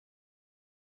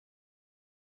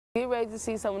Get ready to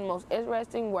see some of the most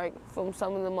interesting work from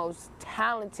some of the most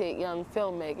talented young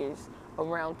filmmakers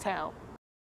around town.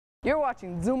 You're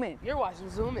watching Zoom In. You're watching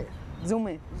Zoom In. Zoom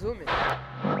In. Zoom In.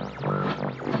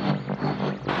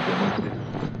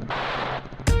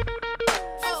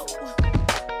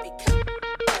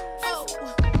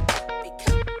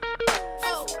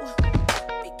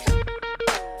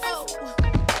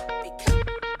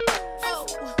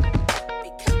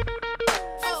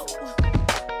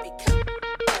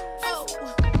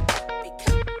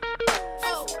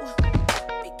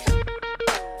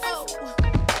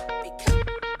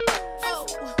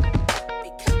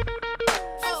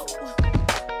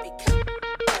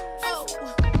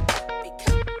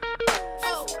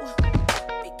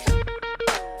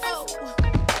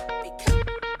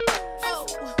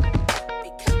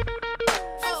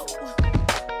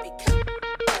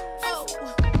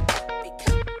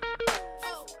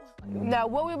 Now,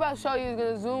 what we're about to show you is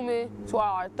going to zoom in to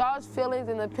our thoughts, feelings,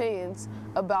 and opinions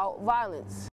about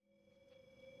violence.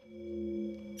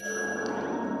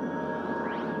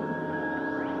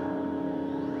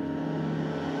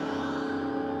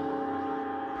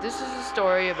 This is a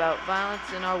story about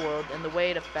violence in our world and the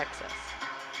way it affects us.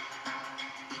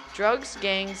 Drugs,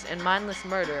 gangs, and mindless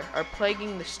murder are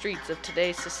plaguing the streets of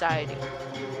today's society.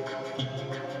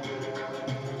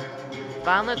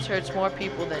 Violence hurts more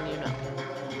people than you know.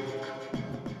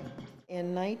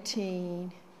 In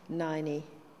 1990,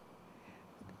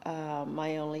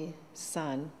 my only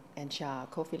son and child,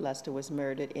 Kofi Luster, was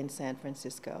murdered in San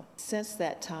Francisco. Since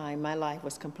that time, my life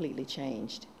was completely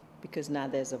changed because now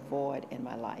there's a void in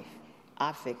my life.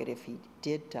 I figured if he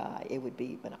did die, it would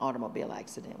be an automobile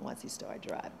accident once he started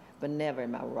driving, but never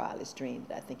in my wildest dream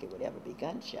did I think it would ever be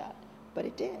gunshot, but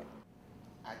it did.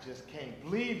 I just can't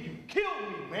believe you killed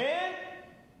me, man.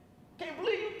 Can't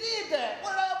believe you did that.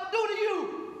 What did I ever do to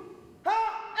you?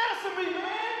 Huh? Answer me,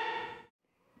 man!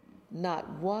 Not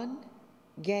one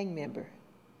gang member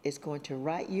is going to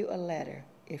write you a letter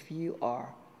if you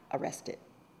are arrested.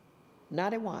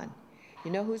 Not a one. You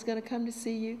know who's going to come to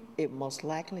see you? It most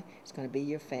likely is going to be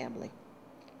your family.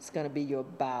 It's going to be your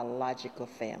biological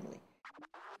family.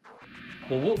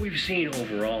 Well, what we've seen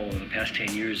overall over the past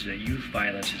 10 years is that youth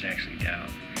violence is actually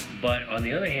down. But on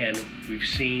the other hand, we've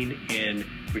seen in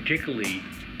particularly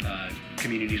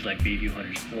communities like Bayview,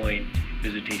 Hunters Point,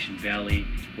 Visitation Valley,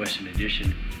 Western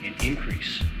Addition, an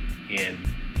increase in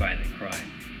violent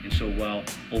crime. And so while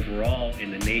overall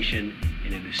in the nation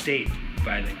and in the state,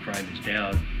 violent crime is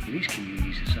down, in these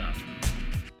communities it's up.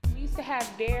 We used to have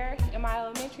DARE in my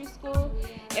elementary school,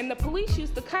 and the police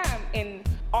used to come, and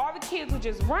all the kids would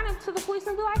just run up to the police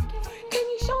and be like, can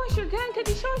you show us your gun? Could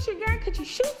you show us your gun? Could you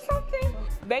shoot something?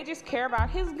 They just care about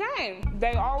his gun.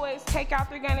 They always take out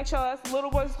their gun and show us. Little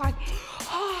boys like,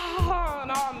 oh,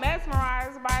 and all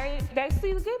mesmerized by it. They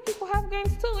see the good people have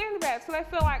guns too and the bad, so they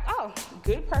feel like, oh,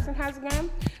 the good person has a gun,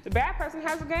 the bad person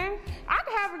has a gun, I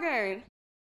can have a gun.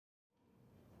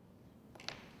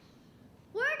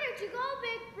 Where did you go,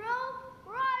 big bro?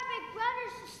 We're all big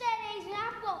brothers to set an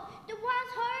example. The ones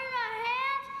holding our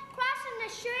hands, crossing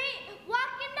the street,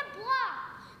 walking the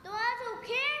block. The ones who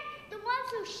care, the ones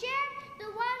who share,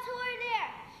 the ones who are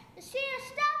there. To see the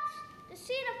steps, to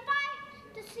see the fight,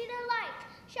 to see the light.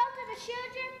 Shelter the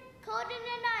children, cold in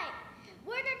the night.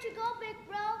 Where did you go, big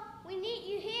bro? We need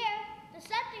you here to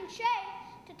set things straight,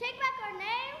 to take back our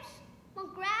names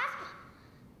from grasp,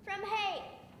 from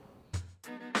hate.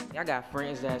 I got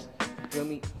friends that's, feel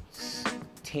me,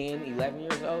 10, 11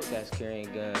 years old that's carrying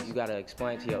guns. You gotta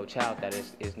explain to your child that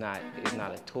it's not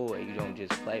a toy. You don't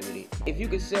just play with it. If you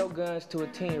could sell guns to a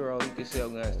 10-year-old, you could sell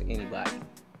guns to anybody.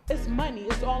 It's money.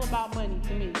 It's all about money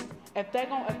to me. If they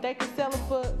can sell it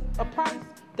for a price,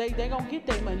 they gonna get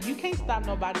their money. You can't stop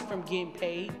nobody from getting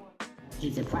paid.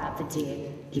 He's a profiteer.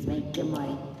 He's making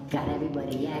money. Got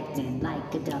everybody acting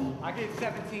like a dummy. I get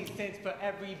 17 cents for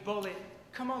every bullet.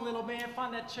 Come on, little man,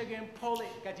 find that trigger and pull it.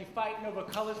 Got you fighting over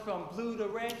colors from blue to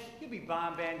red. You'll be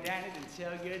buying bandanas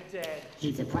until you're dead.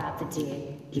 He's a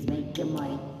profiteer. He's making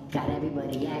money. Got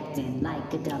everybody acting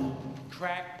like a dummy.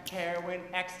 Crack, heroin,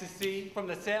 ecstasy. From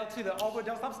the sale to the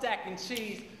overdose, I'm stacking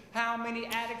cheese. How many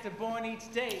addicts are born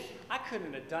each day? I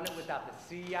couldn't have done it without the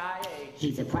CIA.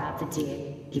 He's a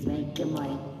profiteer. He's making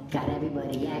money. Got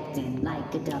everybody acting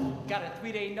like a dummy. Got a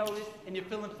 3-day notice and you're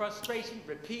feeling frustration?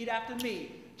 Repeat after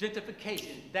me.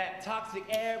 Gentrification, that toxic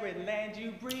air and land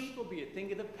you breathe will be a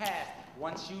thing of the past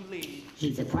once you leave.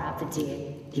 He's a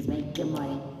profiteer. He's making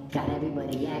money. Got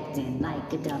everybody acting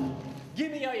like a dummy.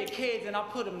 Give me all your kids and I'll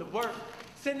put them to work.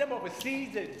 Send them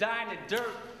overseas to die in the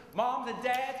dirt. Moms and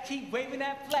dads, keep waving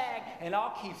that flag, and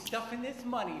I'll keep stuffing this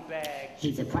money bag.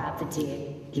 He's a profiteer,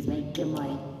 he's making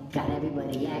money, got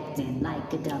everybody acting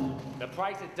like a dummy. The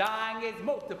price of dying is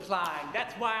multiplying,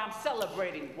 that's why I'm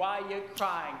celebrating while you're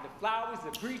crying. The flowers,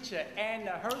 the preacher, and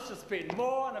the hearse will spend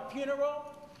more on a funeral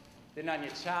than on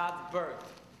your child's birth.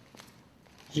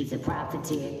 He's a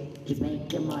profiteer, he's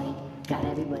making money, got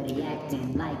everybody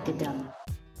acting like a dummy.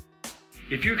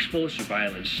 If you're exposed to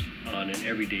violence on an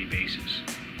everyday basis,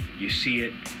 you see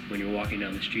it when you're walking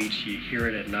down the streets, you hear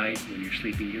it at night when you're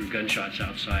sleeping, you hear gunshots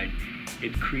outside.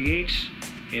 It creates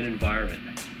an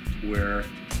environment where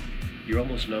you're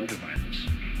almost numb to violence.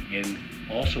 And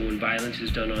also when violence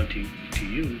is done onto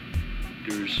you,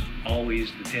 there's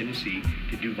always the tendency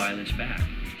to do violence back.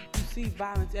 You see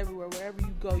violence everywhere. Wherever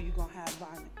you go, you're going to have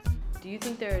violence. Do you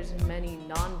think there is as many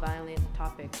non-violent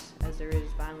topics as there is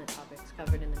violent topics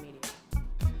covered in the media?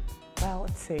 Well,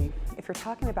 let's see. If you're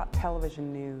talking about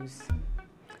television news,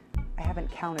 I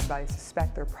haven't counted, but I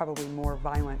suspect there are probably more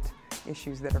violent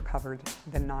issues that are covered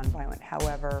than non-violent.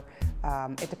 However,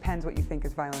 it depends what you think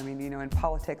is violent. I mean, you know, in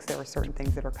politics, there are certain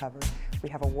things that are covered. We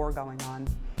have a war going on,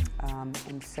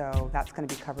 and so that's going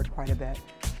to be covered quite a bit.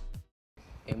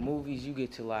 In movies, you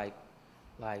get to like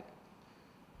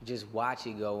just watch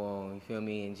it go on, you feel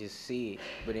me, and just see it.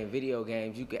 But in video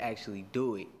games, you can actually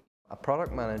do it. A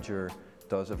product manager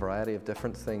does a variety of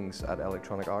different things at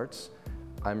Electronic Arts.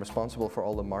 I'm responsible for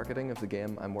all the marketing of the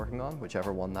game I'm working on,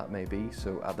 whichever one that may be.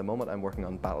 So at the moment I'm working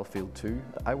on Battlefield 2.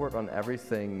 I work on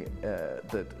everything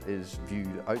that is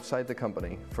viewed outside the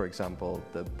company. For example,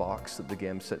 the box that the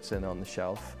game sits in on the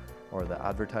shelf, or the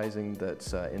advertising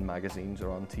that's in magazines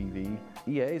or on TV.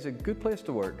 EA is a good place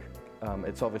to work.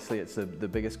 It's obviously the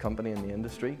biggest company in the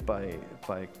industry by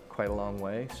quite a long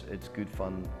way. It's good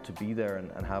fun to be there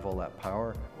and have all that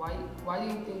power. Why do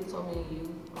you think so many youth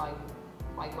like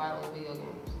violent video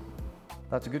games?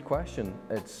 That's a good question.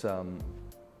 I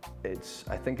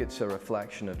think it's a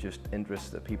reflection of just interests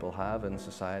that people have in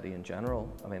society in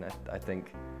general. I mean, I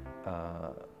think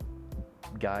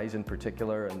guys in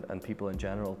particular and people in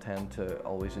general tend to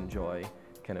always enjoy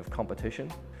kind of competition.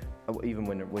 Even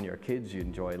when you're kids, you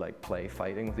enjoy like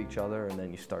fighting with each other, and then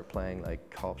you start playing like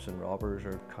cops and robbers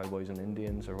or cowboys and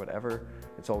Indians or whatever.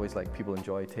 It's always like people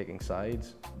enjoy taking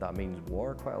sides. That means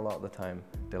war quite a lot of the time.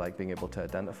 They like being able to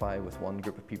identify with one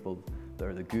group of people that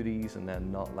are the goodies, and then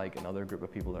not like another group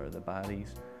of people that are the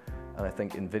baddies. And I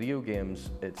think in video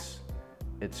games, it's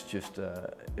just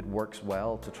it works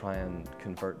well to try and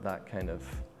convert that kind of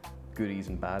goodies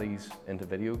and baddies into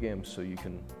video games, so you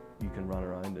can run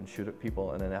around and shoot at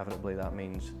people, and inevitably that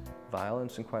means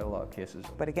violence in quite a lot of cases.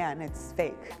 But again, it's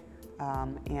fake,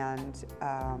 and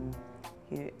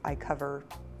I cover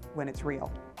when it's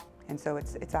real. And so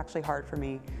it's actually hard for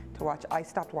me to watch. I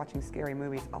stopped watching scary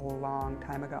movies a long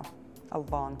time ago.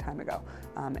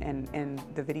 And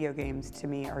the video games to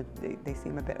me they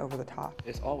seem a bit over the top.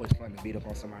 It's always fun to beat up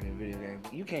on somebody in a video game.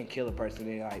 You can't kill a person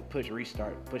and like push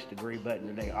restart, push the green button,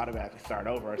 and they automatically start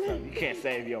over or something. You can't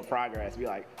save your progress. Be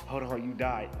like, hold on, you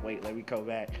died. Wait, let me go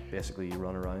back. Basically, you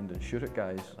run around and shoot at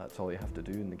guys. That's all you have to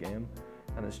do in the game.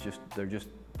 And they're just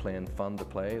plain fun to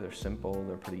play. They're simple,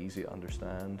 they're pretty easy to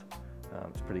understand.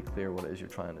 It's pretty clear what it is you're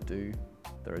trying to do.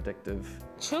 They're addictive.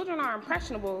 Children are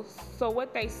impressionable, so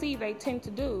what they see, they tend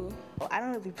to do. Well, I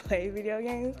don't really play video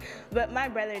games, but my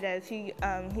brother does. He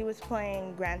was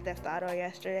playing Grand Theft Auto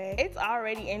yesterday. It's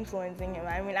already influencing him.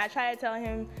 I mean, I try to tell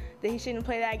him that he shouldn't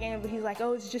play that game, but he's like,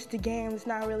 oh, it's just a game. It's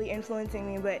not really influencing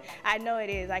me, but I know it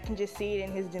is. I can just see it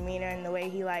in his demeanor and the way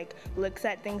he like looks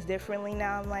at things differently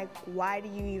now. I'm like, why do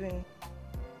you even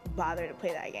bother to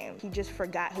play that game? He just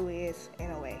forgot who he is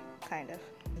in a way, kind of.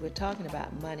 We're talking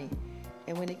about money.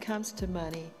 And when it comes to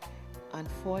money,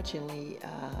 unfortunately,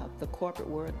 the corporate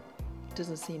world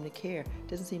doesn't seem to care.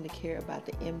 Doesn't seem to care about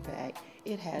the impact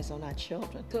it has on our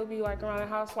children. He'll be like around the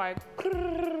house like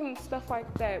and stuff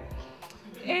like that,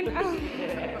 and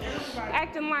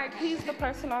acting like he's the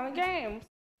person on the game.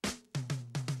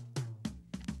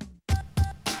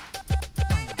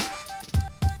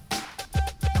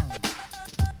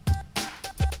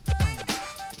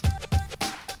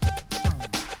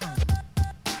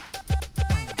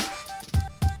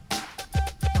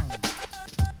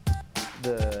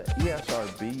 The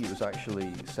ESRB was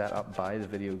actually set up by the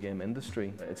video game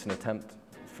industry. It's an attempt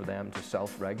for them to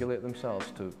self-regulate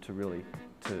themselves, to really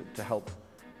help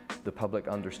the public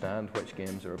understand which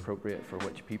games are appropriate for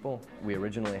which people. We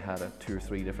originally had 2 or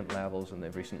 3 different levels, and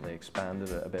they've recently expanded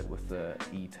it a bit with the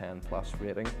E10 plus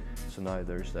rating. So now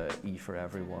there's the E for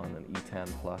everyone and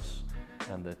E10 plus,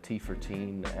 and the T for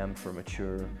teen, M for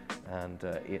mature, and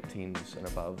 18s and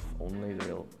above only, the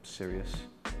real serious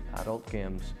adult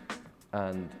games.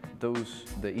 And the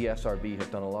ESRB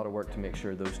have done a lot of work to make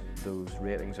sure those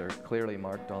ratings are clearly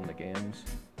marked on the games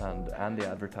and the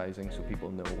advertising, so people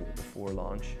know before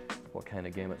launch what kind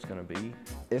of game it's going to be.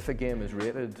 If a game is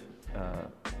rated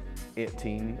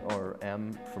 18 or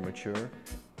M for mature,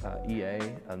 EA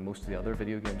and most of the other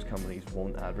video games companies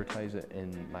won't advertise it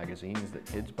in magazines that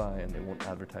kids buy, and they won't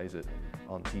advertise it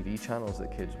on TV channels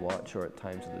that kids watch or at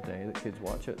times of the day that kids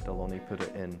watch it. They'll only put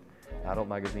it in adult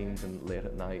magazines and late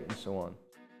at night and so on.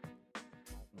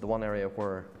 The one area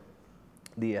where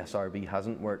the ESRB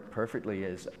hasn't worked perfectly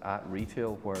is at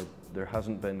retail, where there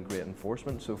hasn't been great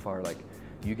enforcement so far. Like,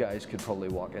 you guys could probably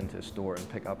walk into a store and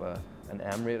pick up an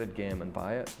M-rated game and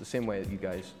buy it. The same way that you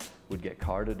guys would get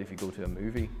carded if you go to a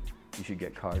movie, you should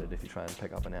get carded if you try and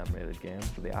pick up an M-rated game.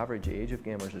 So the average age of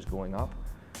gamers is going up.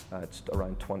 It's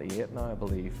around 28 now, I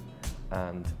believe.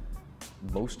 And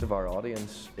most of our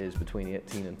audience is between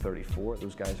 18 and 34.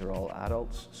 Those guys are all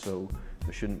adults, so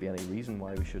there shouldn't be any reason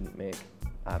why we shouldn't make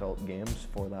adult games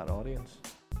for that audience.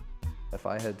 If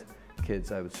I had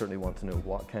kids, I would certainly want to know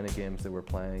what kind of games they were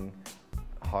playing,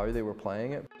 how they were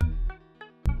playing it.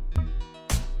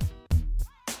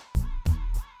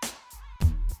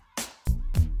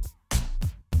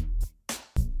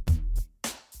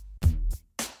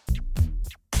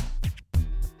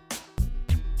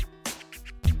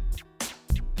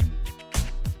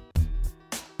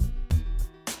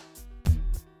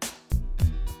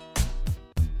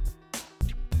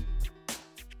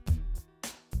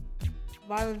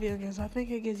 Violent video games, I think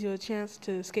it gives you a chance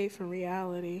to escape from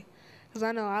reality. Because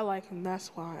I know I like them, that's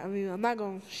why. I mean, I'm not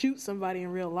going to shoot somebody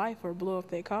in real life or blow up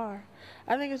their car.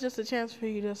 I think it's just a chance for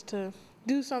you just to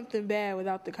do something bad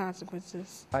without the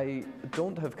consequences. I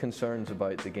don't have concerns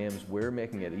about the games we're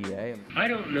making at EA. I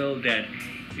don't know that,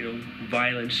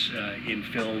 violence in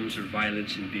films or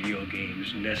violence in video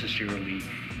games necessarily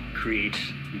creates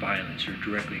violence or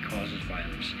directly causes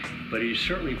violence, but it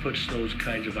certainly puts those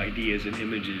kinds of ideas and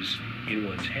images in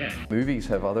one's head. Movies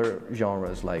have other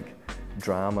genres like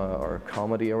drama or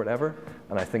comedy or whatever,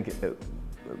 and I think it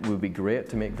would be great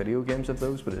to make video games of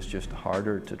those, but it's just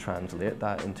harder to translate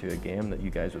that into a game that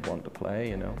you guys would want to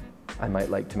play, I might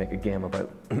like to make a game about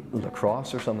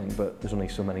lacrosse or something, but there's only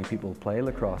so many people who play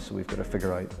lacrosse, so we've got to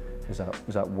figure out, is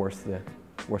that worth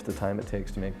the time it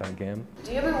takes to make that game.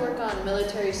 Do you ever work on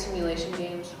military simulation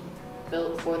games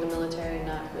built for the military,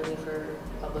 not really for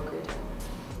public retail?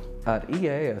 At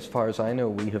EA, as far as I know,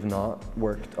 we have not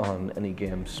worked on any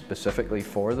games specifically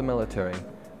for the military.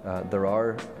 There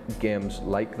are games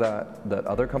like that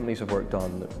other companies have worked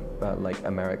on, like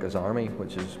America's Army,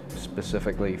 which is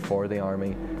specifically for the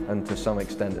Army, and to some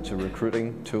extent it's a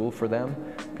recruiting tool for them,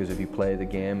 because if you play the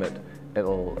game,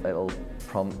 it'll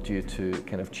prompt you to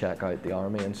kind of check out the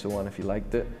Army and so on if you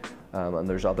liked it. And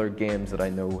there's other games that I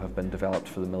know have been developed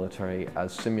for the military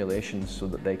as simulations so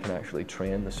that they can actually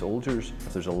train the soldiers.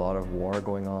 If there's a lot of war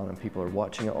going on and people are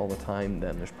watching it all the time,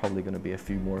 then there's probably going to be a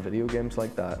few more video games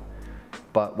like that.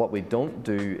 But what we don't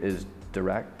do is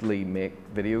directly make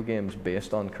video games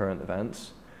based on current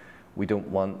events. We don't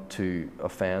want to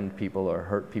offend people or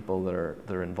hurt people that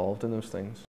are involved in those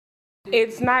things.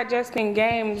 It's not just in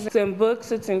games, it's in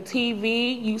books, it's in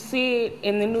TV. You see it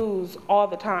in the news all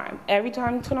the time. Every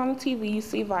time you turn on the TV, you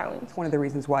see violence. One of the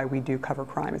reasons why we do cover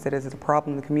crime is it is a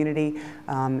problem in the community,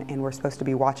 and we're supposed to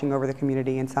be watching over the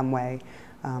community in some way,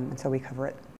 and so we cover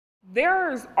it.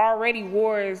 There's already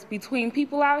wars between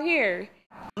people out here.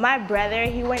 My brother,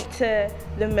 he went to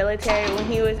the military when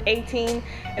he was 18,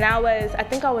 and I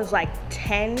think I was like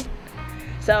 10.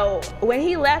 So when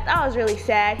he left, I was really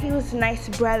sad. He was a nice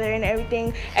brother and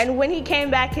everything. And when he came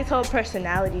back, his whole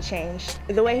personality changed.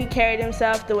 The way he carried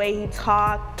himself, the way he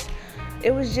talked,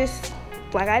 it was just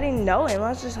like I didn't know him. I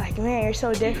was just like, man, you're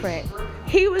so different.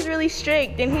 He was really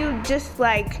strict, and he would just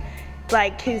like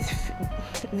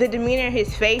the demeanor,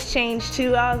 his face changed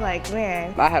too. I was like,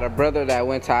 man. I had a brother that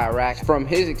went to Iraq. From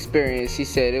his experience, he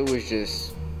said it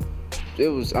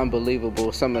was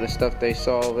unbelievable, some of the stuff they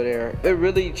saw over there. It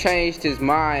really changed his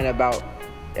mind about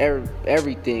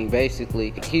everything,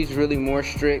 basically. He's really more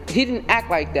strict. He didn't act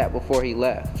like that before he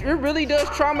left. It really does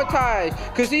traumatize,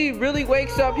 because he really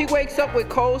wakes up with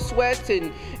cold sweats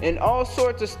and all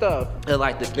sorts of stuff.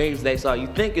 Like the things they saw, you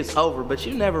think it's over, but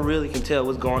you never really can tell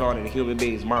what's going on in a human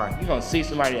being's mind. You're gonna see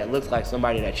somebody that looks like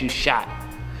somebody that you shot,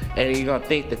 and you're gonna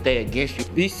think that they against you.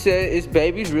 He said it's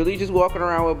babies really just walking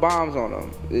around with bombs on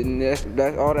them, and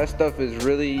that's all that stuff is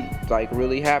really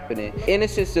really happening.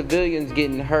 Innocent civilians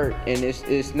getting hurt, and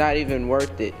it's not even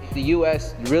worth it. The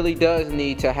U.S. really does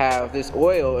need to have this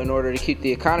oil in order to keep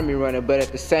the economy running, but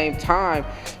at the same time,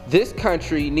 this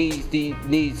country needs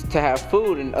to have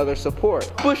food and other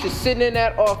support. Bush is sitting in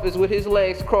that office with his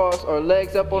legs crossed or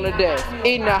legs up on the desk,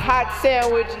 eating a hot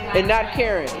sandwich and not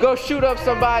caring. Go shoot up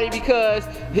somebody because,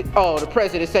 oh, the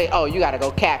president say, oh, you gotta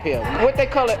go cap him. What they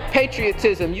call it,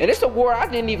 patriotism. And it's a war I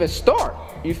didn't even start.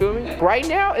 You feel me? Right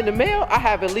now in the mail, I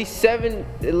have at least 7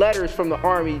 letters from the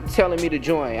Army telling me to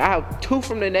join. I have 2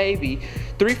 from the Navy,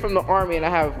 3 from the Army, and I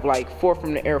have like 4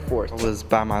 from the Air Force. I was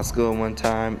by my school one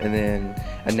time, and then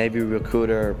a Navy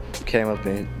recruiter came up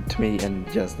to me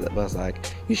and just was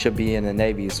like, you should be in the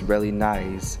Navy, it's really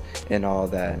nice and all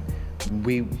that.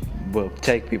 We will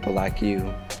take people like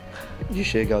you. You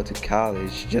should go to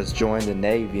college, just join the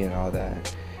Navy and all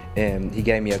that. And he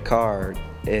gave me a card,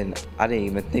 and I didn't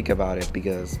even think about it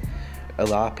because a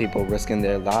lot of people risking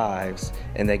their lives,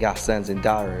 and they got sons and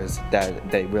daughters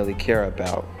that they really care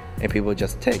about, and people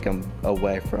just take them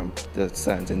away from the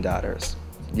sons and daughters.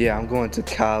 Yeah, I'm going to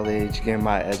college, getting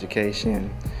my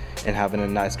education, and having a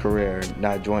nice career,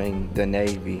 not joining the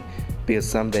Navy, because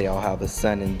someday I'll have a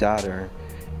son and daughter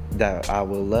that I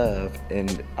will love,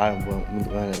 and I will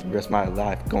risk my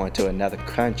life going to another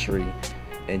country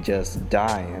and just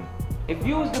dying. If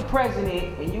you was the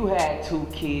president and you had 2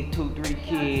 kids, 2, 3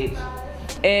 kids,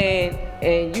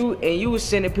 and you was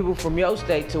sending people from your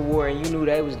state to war and you knew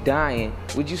they was dying,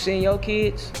 would you send your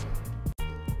kids?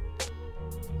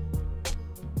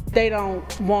 They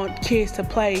don't want kids to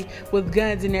play with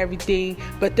guns and everything,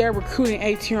 but they're recruiting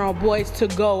 18-year-old boys to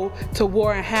go to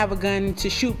war and have a gun and to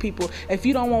shoot people. If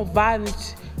you don't want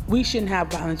violence, we shouldn't have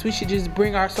violence. We should just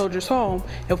bring our soldiers home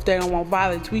if they don't want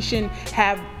violence. We shouldn't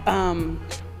have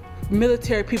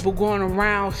military people going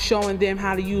around showing them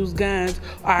how to use guns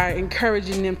or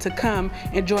encouraging them to come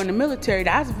and join the military.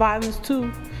 That's violence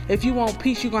too. If you want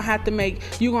peace, you're gonna have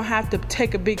to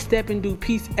take a big step and do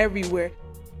peace everywhere.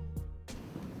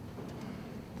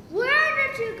 Where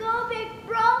did you go, big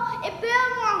bro? It's been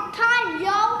a long time,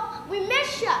 yo. We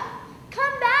miss ya.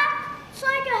 Come back so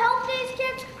I can help these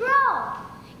kids grow.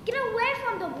 Get away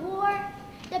from the war.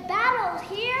 The battle's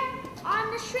here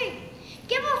on the street.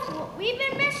 Give us what we've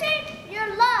been missing,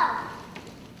 your love.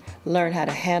 Learn how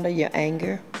to handle your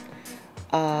anger.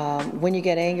 When you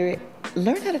get angry,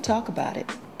 learn how to talk about it.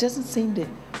 Doesn't seem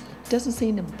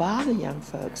to bother young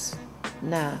folks.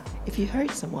 Nah, if you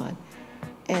hurt someone,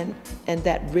 and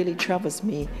that really troubles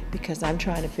me because I'm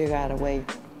trying to figure out a way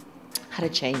how to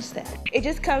change that. It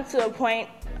just comes to a point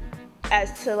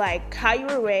as to like how you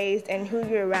were raised and who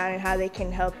you're around and how they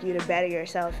can help you to better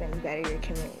yourself and better your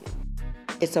community.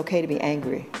 It's okay to be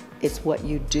angry. It's what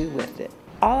you do with it.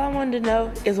 All I wanted to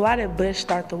know is why did Bush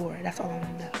start the war? That's all I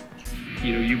want to know.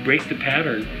 You know, you break the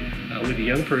pattern with a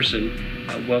young person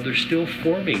while they're still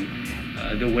forming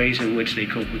the ways in which they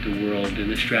cope with the world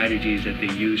and the strategies that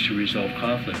they use to resolve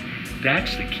conflict.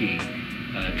 That's the key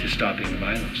to stopping the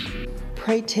violence.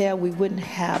 Pray tell we wouldn't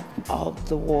have all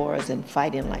the wars and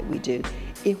fighting like we do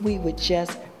if we would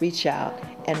just reach out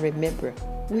and remember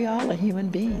we all are human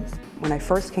beings. When I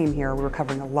first came here, we were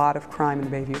covering a lot of crime in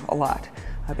Bayview, a lot.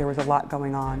 There was a lot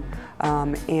going on.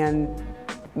 And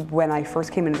when I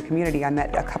first came into the community, I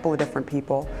met a couple of different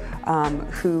people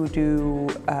who do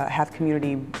have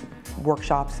community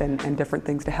workshops and different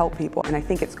things to help people. And I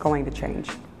think it's going to change.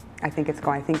 I think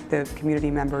the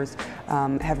community members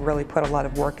have really put a lot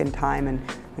of work and time and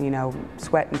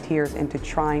sweat and tears into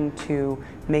trying to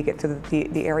make it so that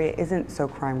the area isn't so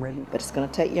crime-ridden. But it's going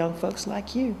to take young folks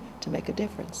like you to make a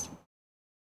difference.